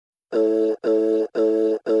This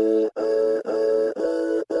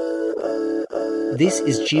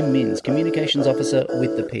is Jim Minns, Communications Officer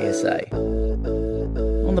with the PSA.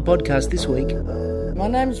 On the podcast this week... My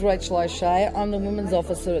name's Rachel O'Shea. I'm the Women's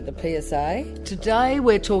Officer at the PSA. Today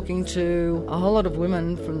we're talking to a whole lot of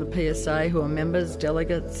women from the PSA who are members,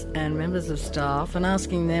 delegates and members of staff and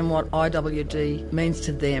asking them what IWD means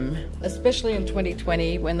to them, especially in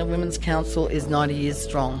 2020 when the Women's Council is 90 years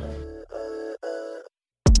strong.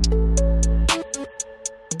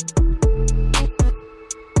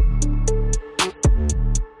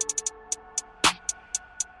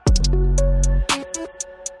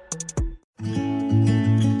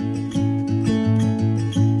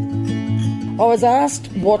 I was asked,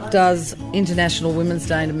 what does International Women's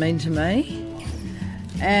Day mean to me?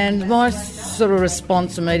 And my sort of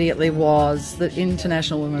response immediately was that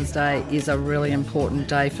International Women's Day is a really important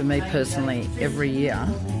day for me personally every year,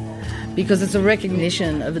 because it's a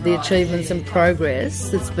recognition of the achievements and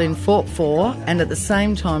progress that's been fought for, and at the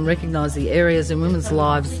same time recognise the areas in women's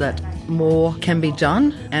lives that more can be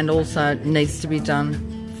done and also needs to be done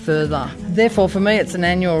further. Therefore, for me, it's an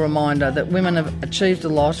annual reminder that women have achieved a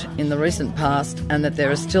lot in the recent past and that there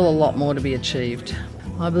is still a lot more to be achieved.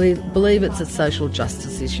 I believe it's a social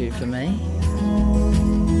justice issue for me.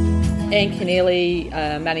 Anne Keneally,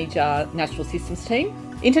 manage our National Systems team.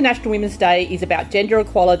 International Women's Day is about gender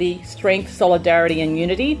equality, strength, solidarity and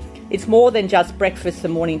unity. It's more than just breakfast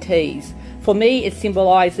and morning teas. For me, it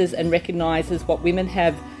symbolises and recognises what women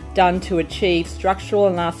have done to achieve structural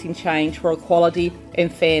and lasting change for equality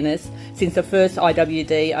and fairness since the first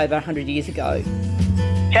IWD over 100 years ago.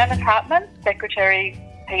 Janice Hartman, Secretary,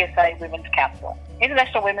 PSA Women's Council.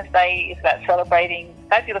 International Women's Day is about celebrating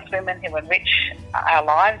fabulous women who enrich our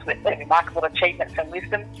lives with their remarkable achievements and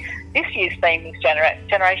wisdom. This year's theme is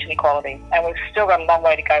generation equality, and we've still got a long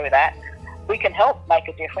way to go with that. We can help make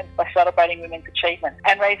a difference by celebrating women's achievements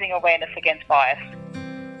and raising awareness against bias.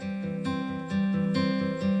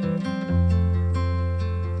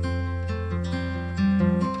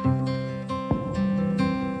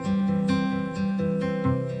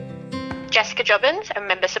 Jessica Jobbins, a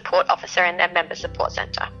Member Support Officer in their Member Support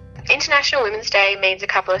Centre. International Women's Day means a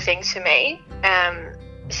couple of things for me.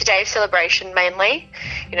 It's a day of celebration mainly,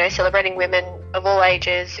 celebrating women of all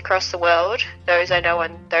ages across the world, those I know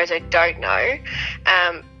and those I don't know,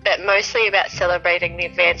 but mostly about celebrating the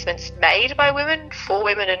advancements made by women, for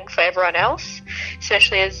women and for everyone else.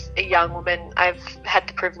 Especially as a young woman, I've had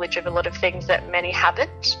the privilege of a lot of things that many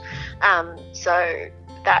haven't. So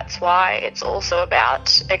that's why it's also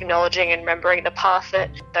about acknowledging and remembering the path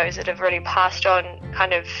that those that have already passed on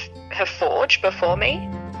kind of have forged before me.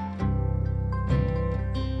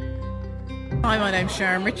 Hi, my name's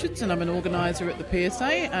Sharon Richards and I'm an organiser at the PSA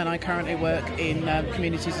and I currently work in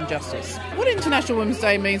Communities and Justice. What International Women's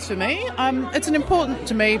Day means for me, it's important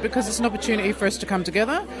to me because it's an opportunity for us to come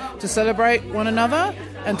together, to celebrate one another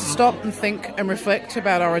and to stop and think and reflect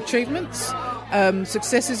about our achievements,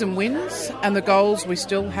 successes and wins and the goals we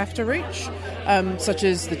still have to reach, such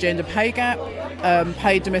as the gender pay gap,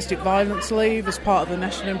 paid domestic violence leave as part of the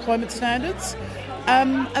National Employment Standards.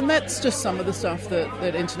 And that's just some of the stuff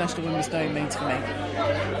that International Women's Day means for me.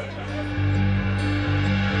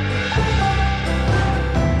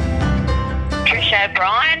 Tricia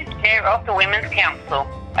O'Brien, Chair of the Women's Council.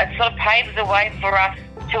 It sort of paves the way for us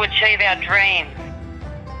to achieve our dreams.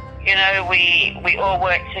 We all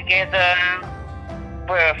work together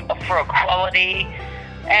for equality,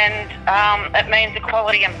 and it means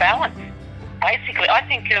equality and balance. Basically, I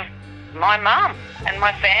think of my mum and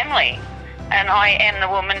my family, and I am the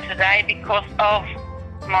woman today because of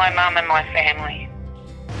my mum and my family.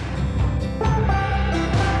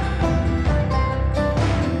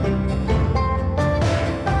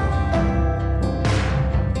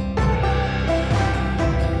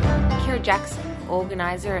 Kira Jackson,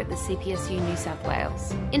 organiser at the CPSU New South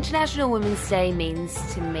Wales. International Women's Day means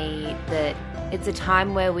to me that it's a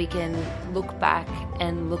time where we can look back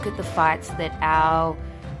and look at the fights that our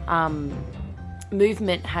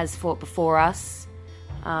movement has fought before us.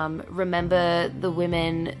 Remember the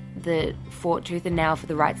women that fought tooth and nail for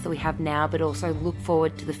the rights that we have now, but also look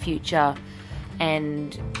forward to the future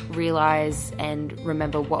and realise and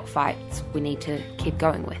remember what fights we need to keep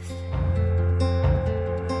going with.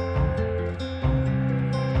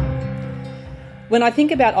 When I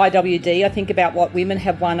think about IWD, I think about what women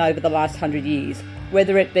have won over the last 100 years,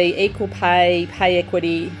 whether it be equal pay, pay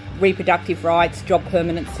equity, reproductive rights, job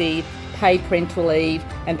permanency, paid parental leave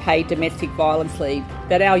and paid domestic violence leave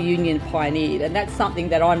that our union pioneered, and that's something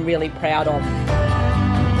that I'm really proud of.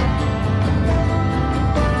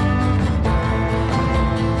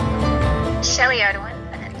 Shelley Odwin,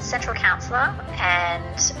 Central Councillor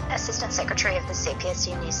and Assistant Secretary of the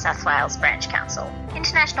CPSU New South Wales Branch Council.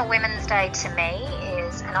 International Women's Day to me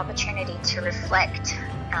is an opportunity to reflect,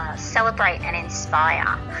 celebrate and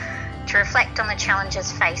inspire, to reflect on the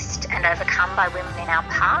challenges faced and overcome by women in our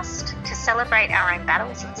past, to celebrate our own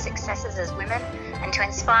battles and successes as women, and to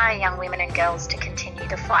inspire young women and girls to continue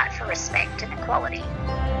to fight for respect and equality.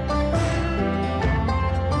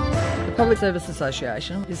 The Public Service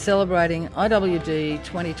Association is celebrating IWD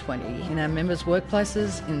 2020 in our members'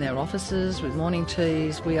 workplaces, in their offices, with morning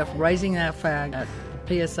teas. We are raising our flag at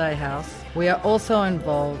PSA House. We are also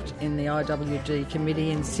involved in the IWD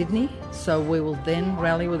committee in Sydney, so we will then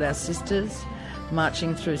rally with our sisters,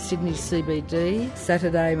 marching through Sydney CBD,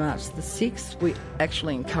 Saturday, March the 6th. We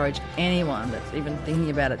actually encourage anyone that's even thinking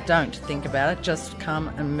about it, don't think about it, just come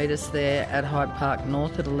and meet us there at Hyde Park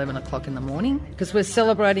North at 11 o'clock in the morning, because we're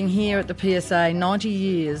celebrating here at the PSA 90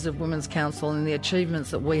 years of Women's Council and the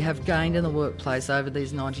achievements that we have gained in the workplace over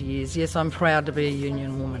these 90 years. Yes, I'm proud to be a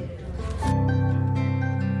union woman.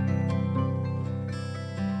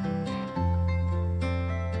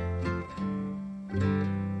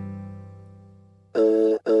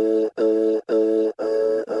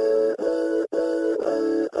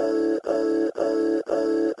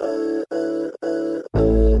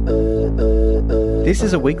 This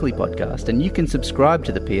is a weekly podcast, and you can subscribe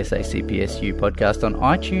to the PSA CPSU podcast on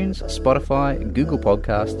iTunes, Spotify, Google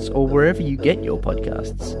Podcasts, or wherever you get your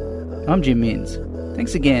podcasts. I'm Jim Minns.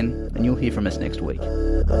 Thanks again, and you'll hear from us next week.